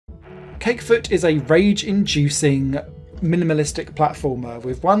Cakefoot is a rage-inducing minimalistic platformer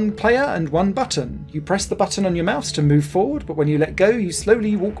with one player and one button. You press the button on your mouse to move forward, but when you let go, you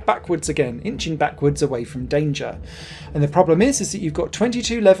slowly walk backwards again, inching backwards away from danger. And the problem is that you've got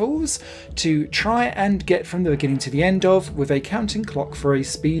 22 levels to try and get from the beginning to the end of, with a counting clock for a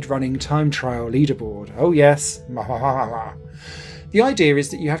speedrunning time trial leaderboard. Oh yes. The idea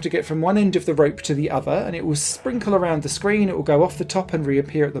is that you have to get from one end of the rope to the other, and it will sprinkle around the screen. It will go off the top and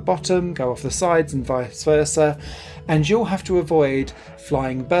reappear at the bottom, go off the sides and vice versa. And you'll have to avoid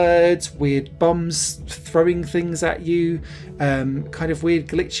flying birds, weird bombs throwing things at you, kind of weird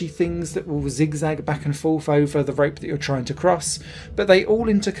glitchy things that will zigzag back and forth over the rope that you're trying to cross. But they all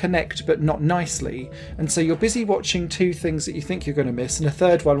interconnect, but not nicely. And so you're busy watching two things that you think you're going to miss, and a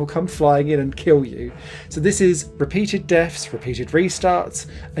third one will come flying in and kill you. So this is repeated deaths, repeated restarts,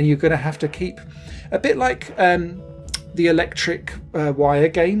 and you're going to have to keep, a bit like the electric wire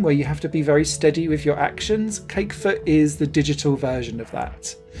game where you have to be very steady with your actions. Cakefoot is the digital version of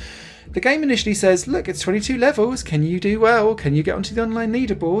that. The game initially says, look, it's 22 levels, can you do well? Can you get onto the online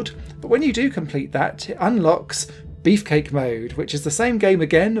leaderboard? But when you do complete that, it unlocks Beefcake mode, which is the same game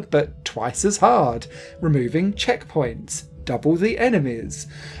again, but twice as hard, removing checkpoints, double the enemies,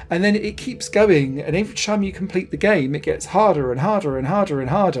 and then it keeps going, and every time you complete the game it gets harder and harder and harder and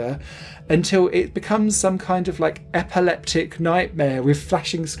harder until it becomes some kind of like epileptic nightmare with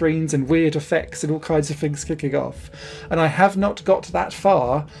flashing screens and weird effects and all kinds of things kicking off. And I have not got that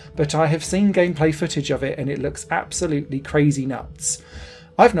far, but I have seen gameplay footage of it and it looks absolutely crazy nuts.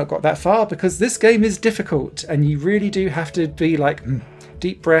 I've not got that far because this game is difficult and you really do have to be like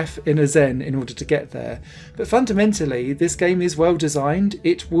deep breath in a zen in order to get there. But fundamentally this game is well designed.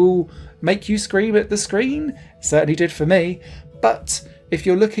 It will make you scream at the screen, it certainly did for me. But if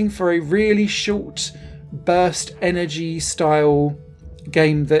you're looking for a really short burst energy style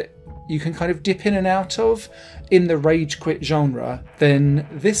game that you can kind of dip in and out of in the rage quit genre, then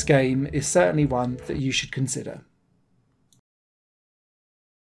this game is certainly one that you should consider.